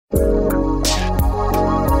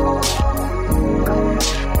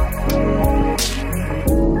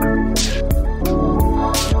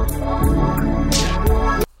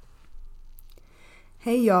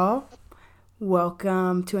Hey y'all,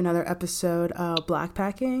 welcome to another episode of Black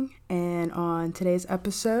Packing. And on today's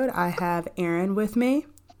episode, I have Erin with me.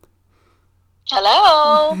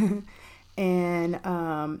 Hello. And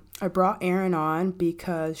I brought Erin on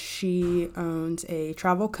because she owns a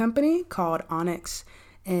travel company called Onyx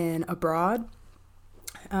and Abroad.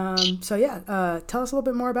 Tell us a little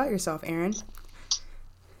bit more about yourself, Erin.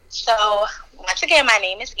 So, once again, my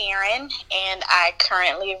name is Erin, and I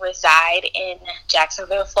currently reside in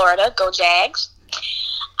Jacksonville, Florida. Go Jags.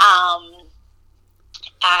 I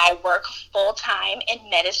work full-time in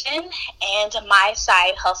medicine, and my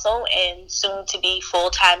side hustle and soon-to-be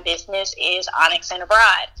full-time business is Onyx and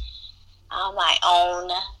Abroad. I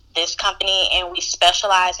own this company, and we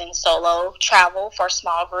specialize in solo travel for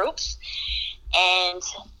small groups. And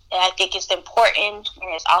I think it's important,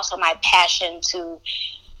 and it's also my passion to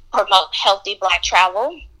promote healthy Black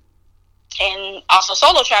travel and also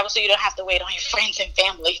solo travel, so you don't have to wait on your friends and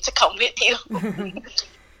family to come with you.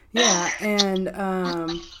 Yeah, and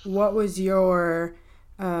what was your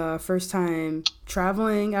first time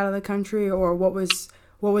traveling out of the country, or what was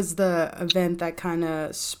the event that kind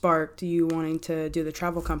of sparked you wanting to do the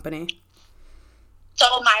travel company? So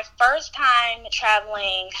my first time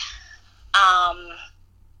traveling,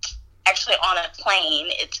 actually on a plane,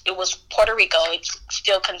 it was Puerto Rico. It's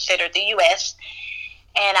still considered the U.S.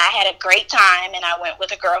 And I had a great time, and I went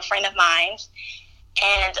with a girlfriend of mine.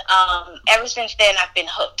 And ever since then, I've been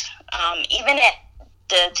hooked. Even at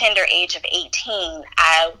the tender age of 18,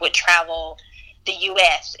 I would travel the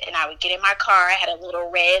U.S., and I would get in my car. I had a little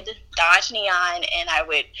red Dodge Neon, and I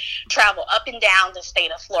would travel up and down the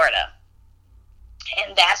state of Florida.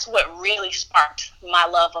 And that's what really sparked my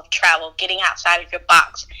love of travel, getting outside of your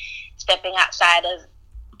box, stepping outside of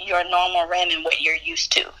your normal realm and what you're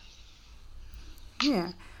used to.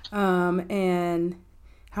 Yeah. And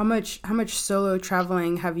how much solo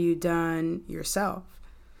traveling have you done yourself?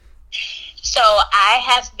 So I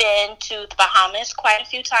have been to the Bahamas quite a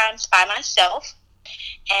few times by myself,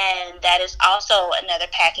 and that is also another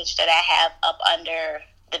package that I have up under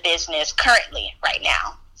the business currently right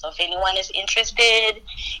now. So if anyone is interested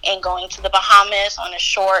in going to the Bahamas on a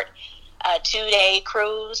short 2-day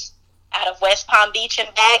cruise out of West Palm Beach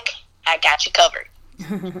and back, I got you covered.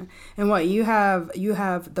 And what you have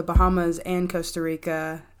the Bahamas and Costa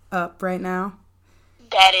Rica up right now?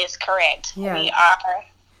 That is correct. Yeah.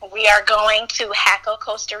 We are going to Jaco,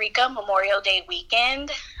 Costa Rica Memorial Day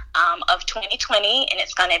weekend of 2020, and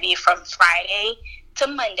it's going to be from Friday to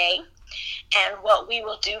Monday. And what we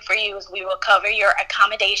will do for you is we will cover your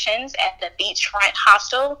accommodations at the beachfront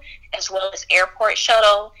hostel, as well as airport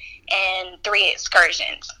shuttle and 3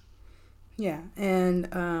 excursions. Yeah, and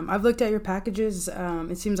I've looked at your packages.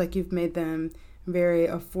 It seems like you've made them very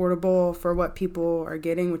affordable for what people are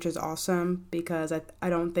getting, which is awesome, because I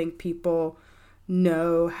don't think people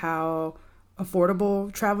know how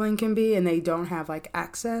affordable traveling can be, and they don't have like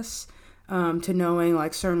access to knowing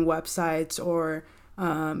like certain websites or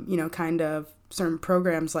kind of certain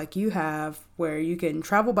programs like you have where you can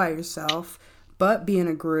travel by yourself but be in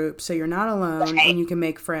a group, so you're not alone. Right. And you can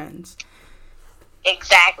make friends.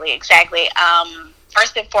 Exactly.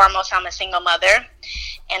 First and foremost, I'm a single mother,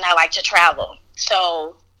 and I like to travel.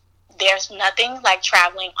 So there's nothing like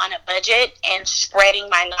traveling on a budget and spreading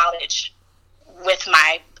my knowledge with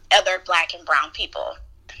my other Black and brown people.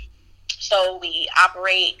 So we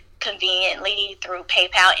operate conveniently through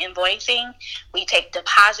PayPal invoicing. We take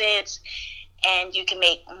deposits, and you can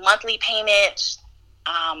make monthly payments,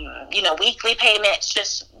 weekly payments,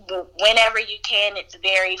 just whenever you can. It's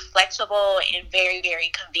very flexible and very,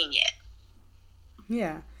 very convenient.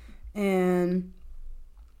 Yeah. And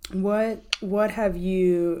what have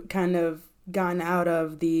you kind of gotten out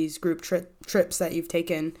of these group trips that you've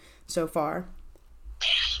taken so far?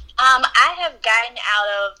 I have gotten out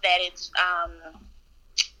of that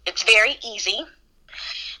it's very easy,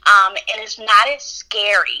 and it's not as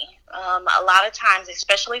scary. A lot of times,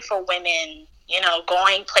 especially for women,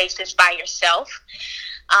 going places by yourself,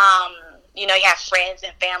 you have friends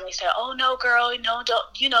and family say, "Oh no, girl, don't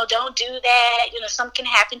do that. Something can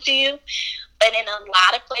happen to you." But in a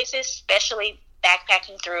lot of places, especially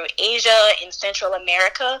backpacking through Asia and Central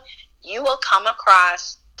America, you will come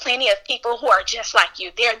across plenty of people who are just like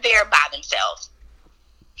you. They're there by themselves.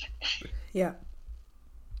 Yeah,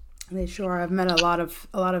 they sure are. I've met a lot of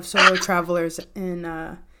solo travelers in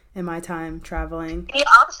my time traveling. You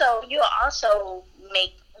also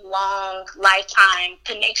make long lifetime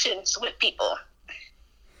connections with people.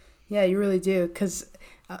 Yeah, you really do, because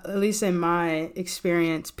at least in my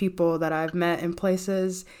experience, people that I've met in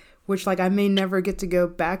places which like I may never get to go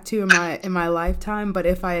back to in my lifetime, but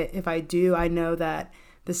if I do, I know that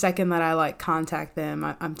the second that I like contact them,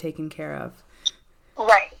 I'm taken care of.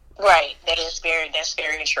 Right. That's very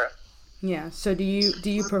true. Yeah. So do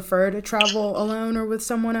you prefer to travel alone or with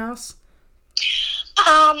someone else?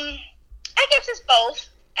 I guess it's both.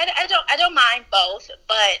 I don't mind both,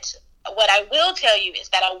 but what I will tell you is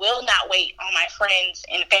that I will not wait on my friends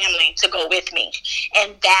and family to go with me.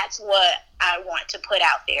 And that's what I want to put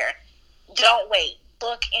out there. Don't wait.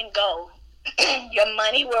 Book and go. Your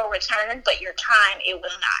money will return, but your time, it will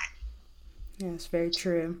not. Yes, very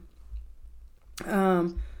true.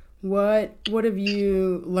 What have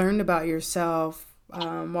you learned about yourself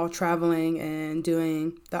while traveling and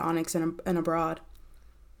doing the Onyx and Abroad?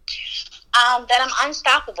 That I'm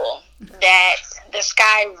unstoppable, that the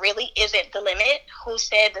sky really isn't the limit. Who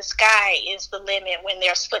said the sky is the limit when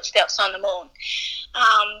there's footsteps on the moon?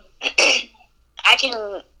 I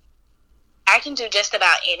can do just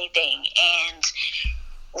about anything, and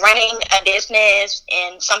running a business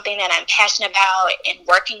and something that I'm passionate about and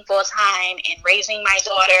working full time and raising my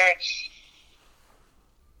daughter,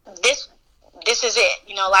 this is it.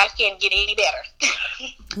 You know, life can't get any better.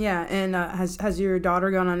 Yeah, and has your daughter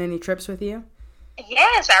gone on any trips with you?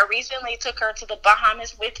 Yes, I recently took her to the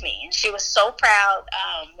Bahamas with me, and she was so proud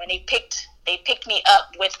when they picked me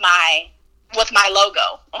up with my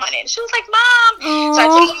logo on it. She was like, "Mom!" Aww. So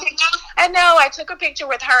I took a picture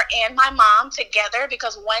with her and my mom together,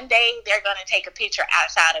 because one day they're gonna take a picture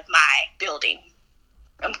outside of my building.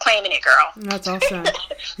 I'm claiming it, girl. That's awesome.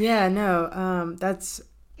 Yeah, no, that's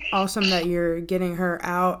awesome that you're getting her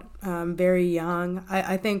out very young.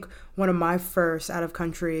 I think one of my first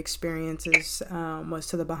out-of-country experiences was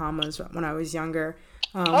to the Bahamas when I was younger,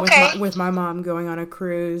 with my mom going on a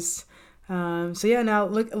cruise. So yeah, now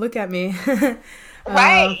look at me.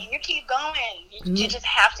 Right, you keep going. You just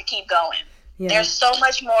have to keep going. Yeah. There's so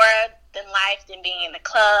much more than life than being in the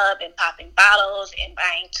club and popping bottles and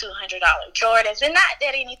buying $200 Jordans. And not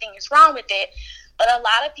that anything is wrong with it, but a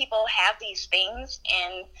lot of people have these things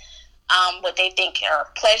and what they think are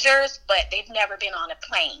pleasures, but they've never been on a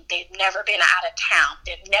plane. They've never been out of town.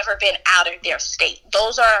 They've never been out of their state.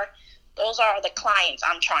 Those are the clients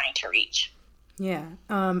I'm trying to reach. Yeah.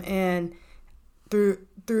 And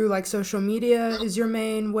through like social media is your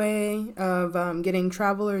main way of getting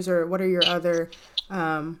travelers, or what are your other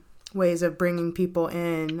ways of bringing people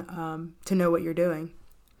in to know what you're doing?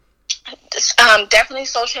 Definitely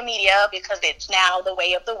social media, because it's now the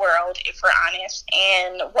way of the world, if we're honest,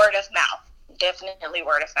 and word of mouth. Definitely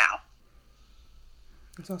word of mouth.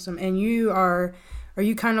 That's awesome. And are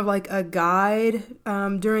you kind of like a guide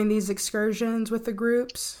during these excursions with the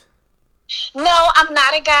groups? No, I'm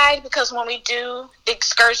not a guide, because when we do the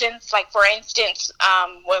excursions, like for instance,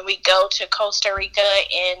 when we go to Costa Rica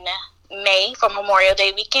in May for Memorial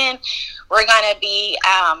Day weekend, we're going to be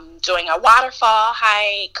doing a waterfall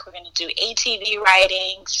hike. We're going to do ATV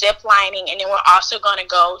riding, zip lining, and then we're also going to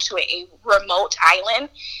go to a remote island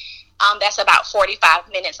that's about 45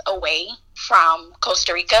 minutes away from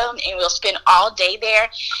Costa Rica, and we'll spend all day there.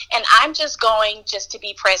 And I'm just going just to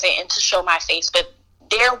be present and to show my face, but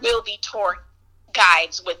there will be tour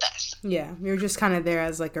guides with us. Yeah, you're just kind of there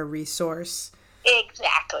as like a resource.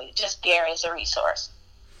 Exactly, just there as a resource.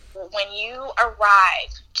 When you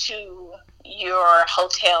arrive to your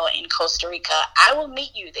hotel in Costa Rica, I will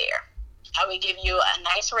meet you there. I will give you a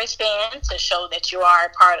nice wristband to show that you are a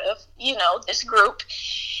part of, this group.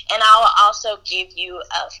 And I will also give you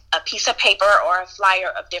a piece of paper or a flyer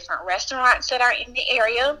of different restaurants that are in the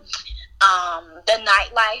area, the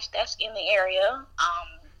nightlife that's in the area,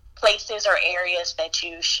 places or areas that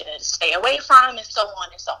you should stay away from, and so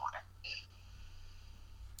on and so on.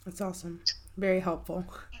 That's awesome. Very helpful.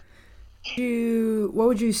 What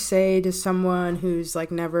would you say to someone who's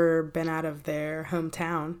like never been out of their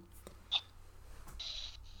hometown?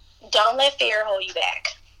 Don't let fear hold you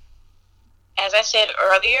back. As I said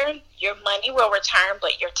earlier, your money will return,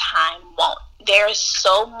 but your time won't. There is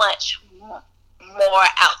so much more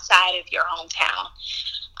outside of your hometown.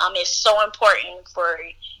 It's so important for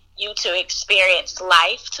you to experience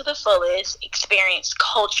life to the fullest, experience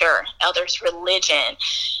culture, others' religion,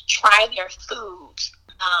 try their foods,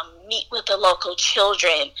 meet with the local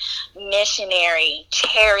children, missionary,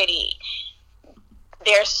 charity.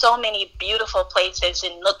 There's so many beautiful places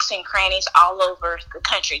and nooks and crannies all over the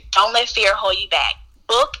country. Don't let fear hold you back.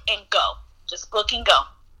 Book and go. Just book and go.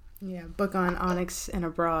 Yeah, book on Onyx and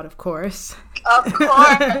Abroad, of course. Of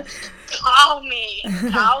course. Call me.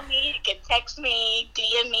 You can text me,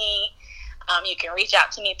 DM me. You can reach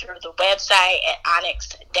out to me through the website at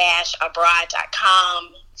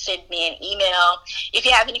onyx-abroad.com. send me an email. If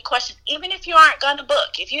you have any questions, even if you aren't going to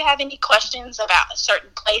book, if you have any questions about a certain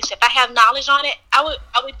place, if I have knowledge on it, I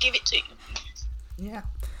would give it to you. Yeah.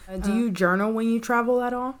 Do you journal when you travel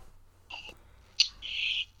at all?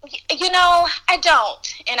 I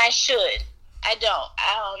don't, and I should. I don't.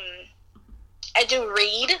 I do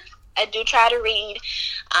read. I do try to read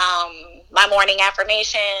my morning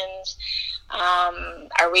affirmations.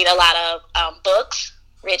 I read a lot of books,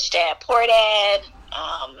 Rich Dad, Poor Dad,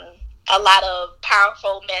 a lot of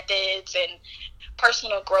powerful methods and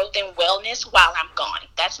personal growth and wellness while I'm gone.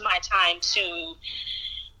 That's my time to,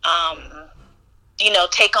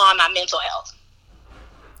 take on my mental health.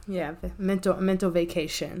 Yeah, mental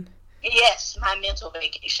vacation. Yes, my mental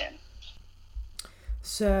vacation.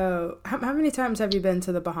 So, how many times have you been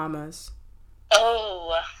to the Bahamas?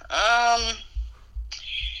 Probably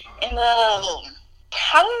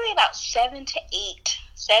about 7 to 8.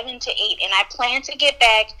 7 to 8, and I plan to get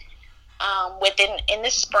back in the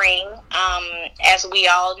spring. As we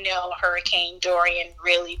all know, Hurricane Dorian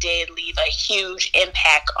really did leave a huge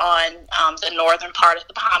impact on the northern part of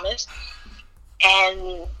the Bahamas.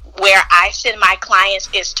 And where I send my clients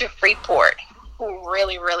is to Freeport, who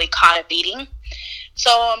really, really caught a beating.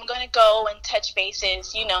 So I'm going to go and touch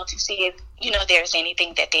bases, to see if, there's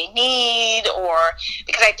anything that they need, or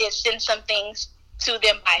because I did send some things to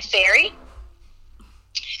them by ferry.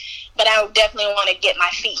 But I definitely want to get my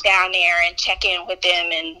feet down there and check in with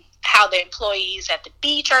them and how the employees at the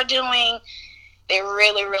beach are doing. They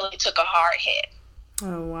really, really took a hard hit.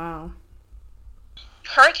 Oh, wow.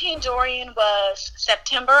 Hurricane Dorian was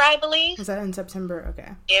September, I believe. Was that in September?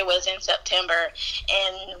 Okay. It was in September.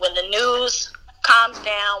 And when the news calms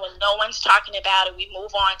down, when no one's talking about it, we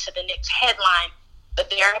move on to the next headline. But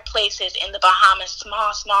there are places in the Bahamas,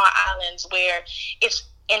 small islands, where it's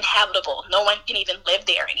inhabitable. No one can even live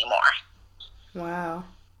there anymore. Wow.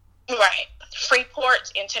 Right.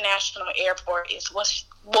 Freeport International Airport was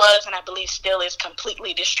and I believe still is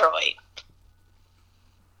completely destroyed.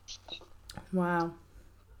 Wow.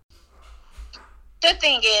 The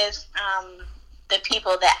thing is, the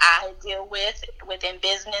people that I deal with within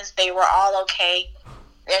business, they were all okay.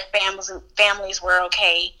 Their families were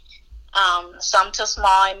okay. Some to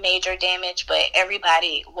small and major damage, but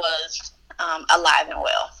everybody was alive and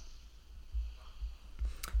well.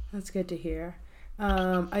 That's good to hear.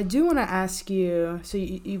 I do want to ask you, so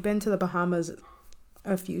you've been to the Bahamas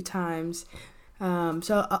a few times.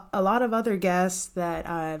 So a lot of other guests that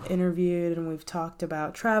I've interviewed and we've talked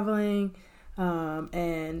about traveling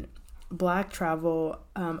and Black travel,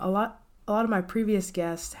 a lot of my previous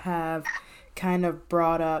guests have kind of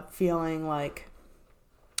brought up feeling like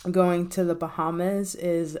going to the Bahamas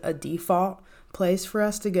is a default place for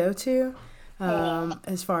us to go to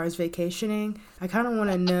as far as vacationing. I kind of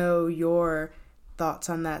want to know your thoughts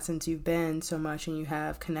on that since you've been so much and you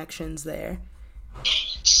have connections there.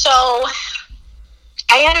 So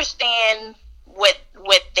I understand what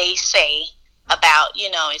they say about,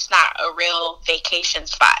 it's not a real vacation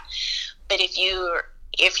spot. But if you're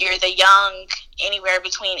the young, anywhere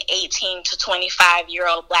between 18 to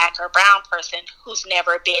 25-year-old Black or brown person who's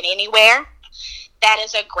never been anywhere, that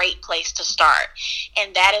is a great place to start.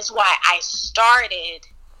 And that is why I started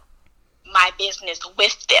my business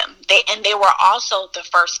with them. They were also the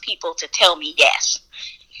first people to tell me yes.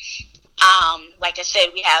 Like I said,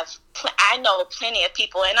 I know plenty of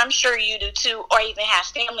people, and I'm sure you do too, or even have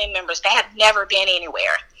family members that have never been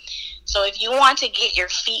anywhere. So if you want to get your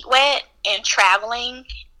feet wet in traveling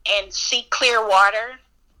and see clear water,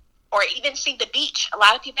 or even see the beach, a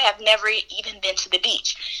lot of people have never even been to the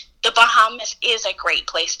beach. The Bahamas is a great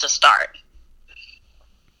place to start.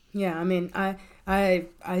 Yeah, I mean, I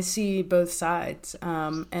see both sides,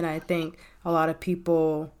 and I think a lot of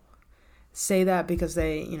people say that because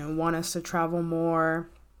they, want us to travel more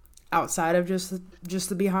outside of just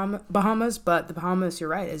the Bahamas. But the Bahamas, you're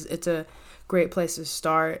right, it's a great place to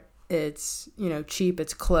start. It's cheap.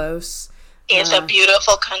 It's close. It's a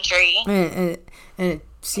beautiful country, and it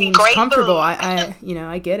seems great comfortable. Food.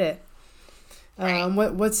 I get it. Right.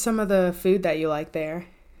 What's some of the food that you like there?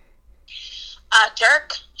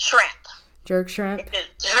 Jerk shrimp. Jerk shrimp?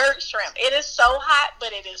 Jerk shrimp. It is so hot,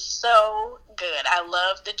 but it is so good. I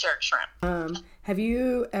love the jerk shrimp. Have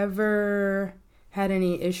you ever had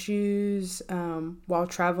any issues while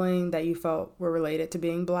traveling that you felt were related to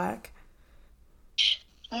being Black?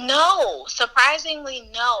 No. Surprisingly,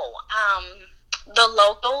 no. The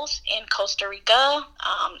locals in Costa Rica,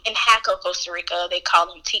 in Jaco, Costa Rica, they call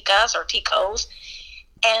them ticas or ticos.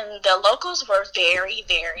 And the locals were very,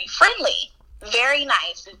 very friendly. Very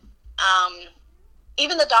nice.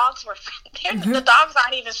 Even the dogs were friendly. The dogs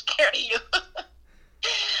aren't even scared of you.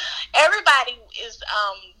 Everybody is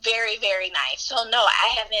very, very nice. So no, I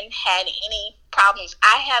haven't had any problems.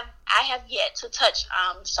 I have yet to touch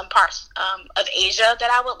some parts of Asia that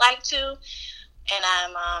I would like to, and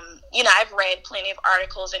I've read plenty of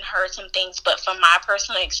articles and heard some things, but from my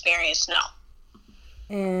personal experience, no.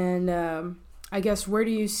 And I guess where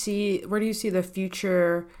do you see the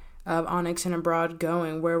future of Onyx and Abroad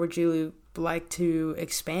going? Where would you like to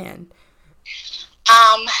expand?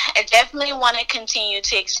 I definitely want to continue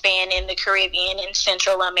to expand in the Caribbean and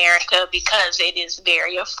Central America because it is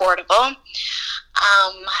very affordable.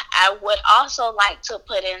 I would also like to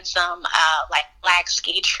put in some like black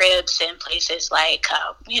ski trips in places like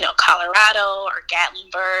Colorado or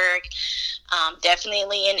Gatlinburg.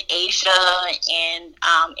 Definitely in Asia and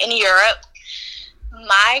in Europe.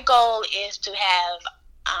 My goal is to have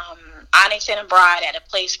Onyx and Abroad at a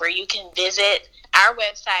place where you can visit our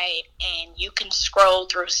website and you can scroll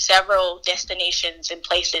through several destinations and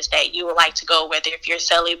places that you would like to go, whether if you're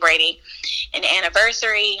celebrating an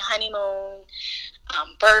anniversary, honeymoon,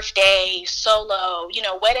 birthday, solo,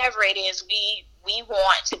 whatever it is, we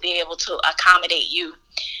want to be able to accommodate you.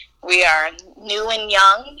 We are new and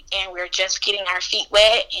young, and we're just getting our feet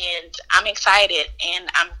wet, and I'm excited, and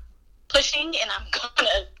I'm pushing, and I'm going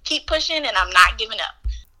to keep pushing, and I'm not giving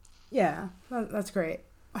up. Yeah, that's great.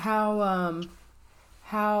 How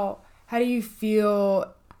do you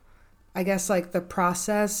feel, I guess, like the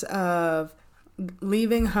process of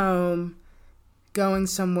leaving home, going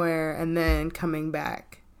somewhere, and then coming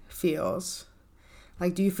back feels?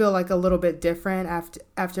 Like, do you feel like a little bit different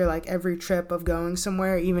after like every trip of going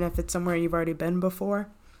somewhere, even if it's somewhere you've already been before?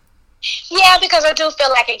 Yeah, because I do feel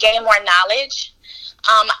like I gain more knowledge.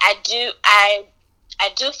 I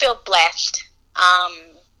do feel blessed.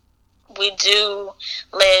 We do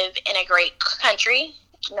live in a great country,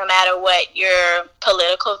 no matter what your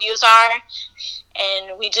political views are,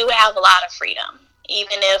 and we do have a lot of freedom,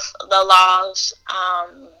 even if the laws are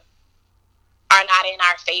not in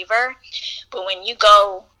our favor. But when you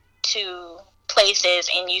go to places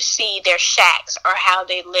and you see their shacks or how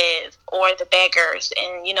they live, or the beggars,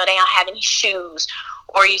 and they don't have any shoes,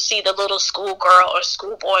 or you see the little schoolgirl or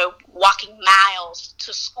schoolboy walking miles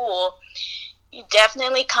to school, you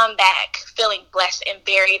definitely come back feeling blessed and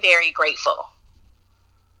very, very grateful.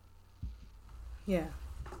 Yeah.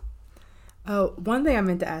 Oh, one thing I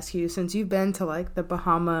meant to ask you, since you've been to like the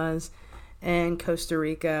Bahamas and Costa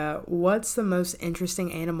Rica, what's the most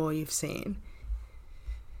interesting animal you've seen?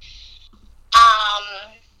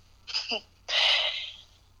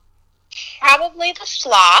 Probably the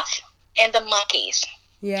sloth and the monkeys.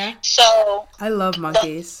 Yeah. So I love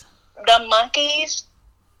monkeys. The monkeys,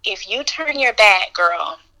 if you turn your back,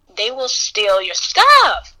 girl, they will steal your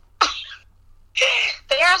stuff.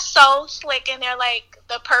 They are so slick, and they're like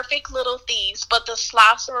the perfect little thieves. But the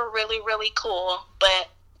sloths are really, really cool. But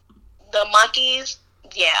the monkeys,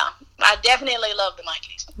 yeah, I definitely love the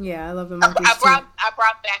monkeys. Yeah, I love the monkeys I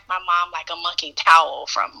brought back my mom like a monkey towel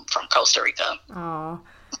from Costa Rica. Aw.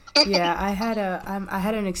 Yeah, I had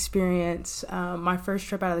an experience. My first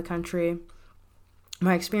trip out of the country.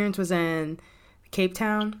 My experience was in Cape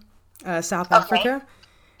Town, South Africa,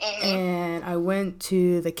 and I went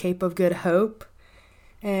to the Cape of Good Hope.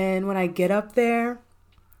 And when I get up there,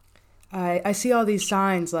 I see all these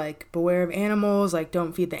signs like beware of animals, like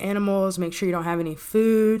don't feed the animals, make sure you don't have any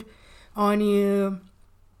food on you,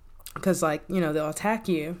 because like they'll attack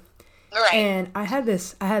you. Right. And I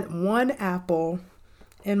had one apple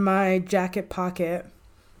in my jacket pocket,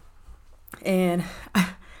 and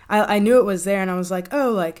I knew it was there, and I was like,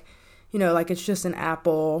 oh, like like it's just an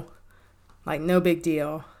apple, like no big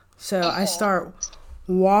deal. So I start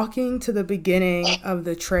walking to the beginning of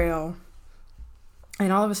the trail,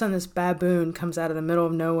 and all of a sudden this baboon comes out of the middle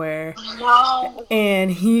of nowhere. No.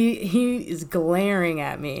 And he is glaring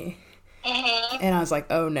at me. And I was like,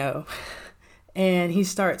 oh no. And he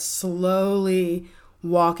starts slowly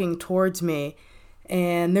walking towards me,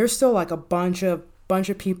 and there's still like a bunch of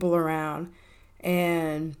people around,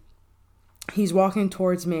 and he's walking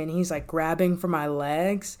towards me, and he's like grabbing for my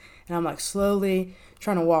legs, and I'm like slowly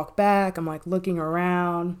trying to walk back. I'm like looking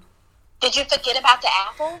around. Did you forget about the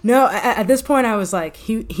apple? No, at this point I was like,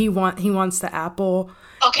 he wants the apple.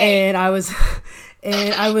 Okay. And I was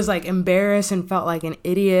like embarrassed and felt like an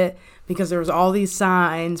idiot because there was all these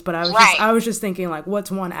signs, but I was just thinking like, what's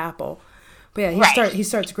one apple? But yeah, he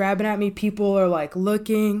starts grabbing at me. People are like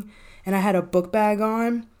looking, and I had a book bag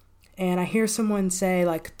on, and I hear someone say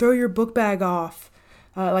like, throw your book bag off.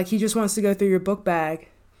 Like he just wants to go through your book bag.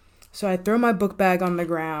 So I throw my book bag on the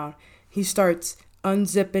ground. He starts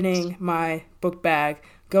unzipping my book bag,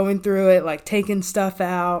 going through it, like taking stuff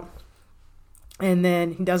out. And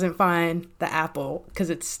then he doesn't find the apple because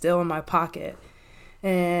it's still in my pocket.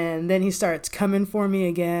 And then he starts coming for me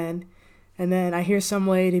again. And then I hear some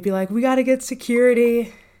lady be like, we got to get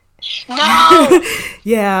security. No!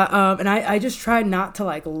 Yeah. And I just tried not to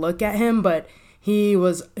like look at him, but he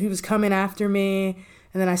was coming after me.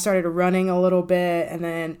 And then I started running a little bit. And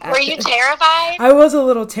then were you terrified? I was a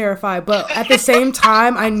little terrified, but at the same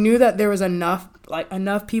time, I knew that there was enough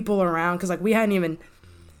people around, because like we hadn't even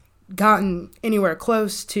gotten anywhere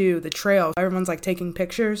close to the trail. Everyone's like taking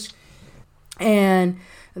pictures, and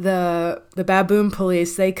the baboon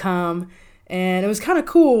police, they come, and it was kind of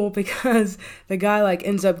cool because the guy like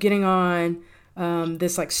ends up getting on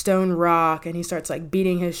this like stone rock, and he starts like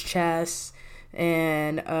beating his chest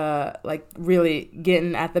and like really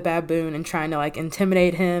getting at the baboon and trying to like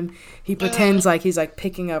intimidate him. He pretends like he's like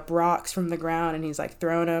picking up rocks from the ground, and he's like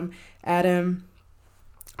throwing them at him.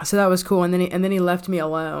 So that was cool. And then he left me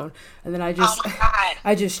alone. And then I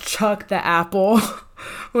just chucked the apple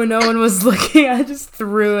when no one was looking. I just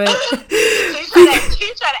threw it. You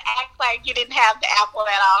try to act like you didn't have the apple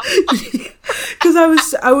at all. Because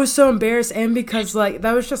I was so embarrassed, and because like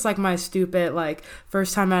that was just like my stupid like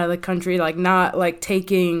first time out of the country, like not like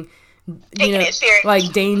taking it serious,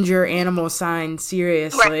 like danger animal signs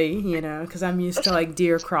seriously, right. Because I'm used to like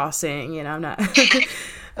deer crossing, I'm not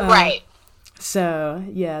right. So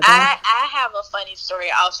yeah, I have a funny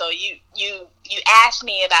story also. You asked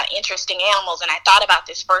me about interesting animals, and I thought about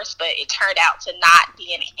this first, but it turned out to not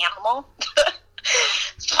be an animal.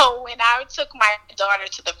 So when I took my daughter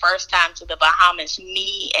to the first time to the Bahamas,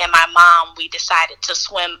 me and my mom, we decided to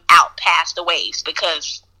swim out past the waves,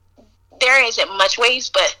 because there isn't much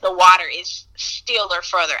waves, but the water is still or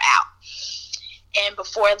further out. And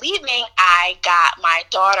before leaving, I got my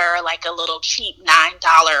daughter like a little cheap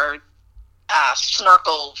 $9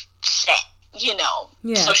 snorkel set,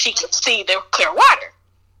 so she could see the clear water.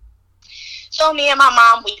 So me and my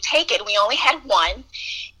mom, we take it. We only had one,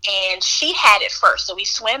 and she had it first. So we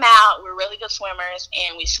swim out. We're really good swimmers,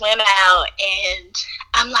 and we swim out. And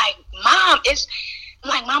I'm like, Mama, it's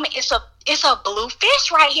a blue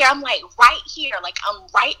fish right here. I'm like, right here, like I'm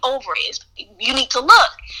right over it. You need to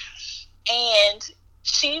look. And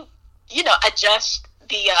she, adjusts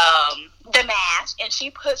the mask, and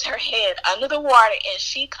she puts her head under the water, and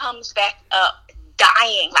she comes back up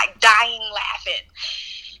dying laughing.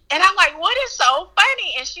 And I'm like, what is so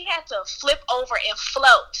funny? And she had to flip over and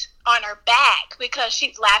float on her back because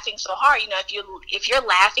she's laughing so hard. If you're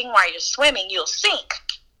laughing while you're swimming, you'll sink.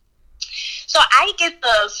 So I get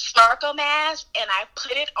the snorkel mask and I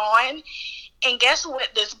put it on, and guess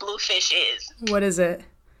what this blue fish is? What is it?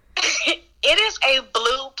 It is a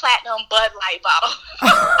blue platinum Bud Light bottle.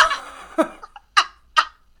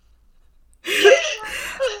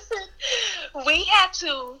 We had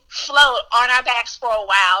to float on our backs for a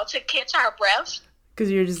while to catch our breath.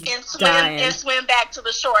 Because you're just dying. And swim back to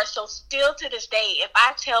the shore. So still to this day, if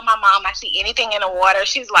I tell my mom I see anything in the water,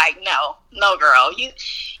 she's like, no girl, you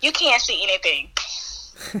can't see anything.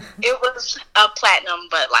 It was a platinum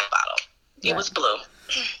Bud Light bottle. It was blue.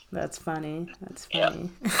 That's funny. Yep.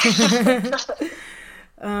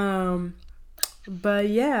 But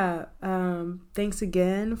yeah, thanks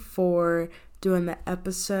again for doing the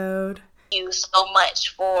episode. Thank you so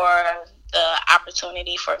much for the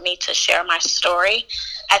opportunity for me to share my story.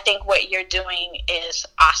 I think what you're doing is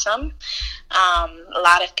awesome. A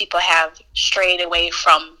lot of people have strayed away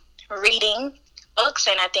from reading books,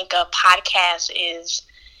 and I think a podcast is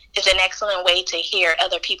an excellent way to hear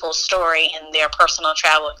other people's story and their personal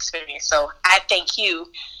travel experience. So I thank you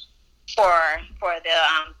for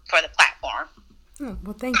the platform. Oh,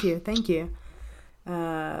 well, thank you.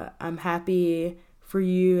 I'm happy for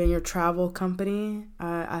you and your travel company.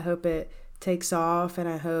 I hope it takes off, and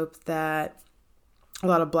I hope that a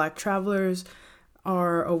lot of Black travelers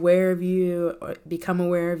are aware of you, or become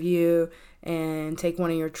aware of you, and take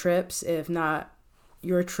one of your trips. If not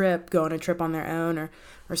your trip, go on a trip on their own or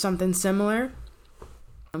something similar.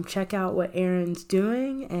 Check out what Erin's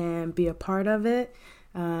doing and be a part of it.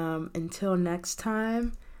 Until next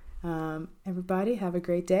time, everybody have a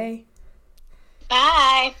great day.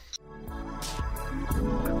 Bye.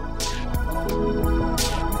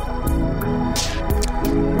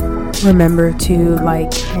 Remember to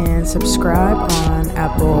like and subscribe on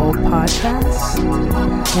Apple Podcasts.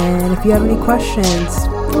 And if you have any questions,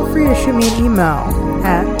 feel free to shoot me an email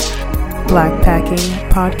at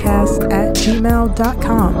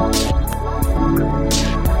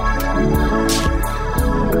blackpackingpodcast@gmail.com.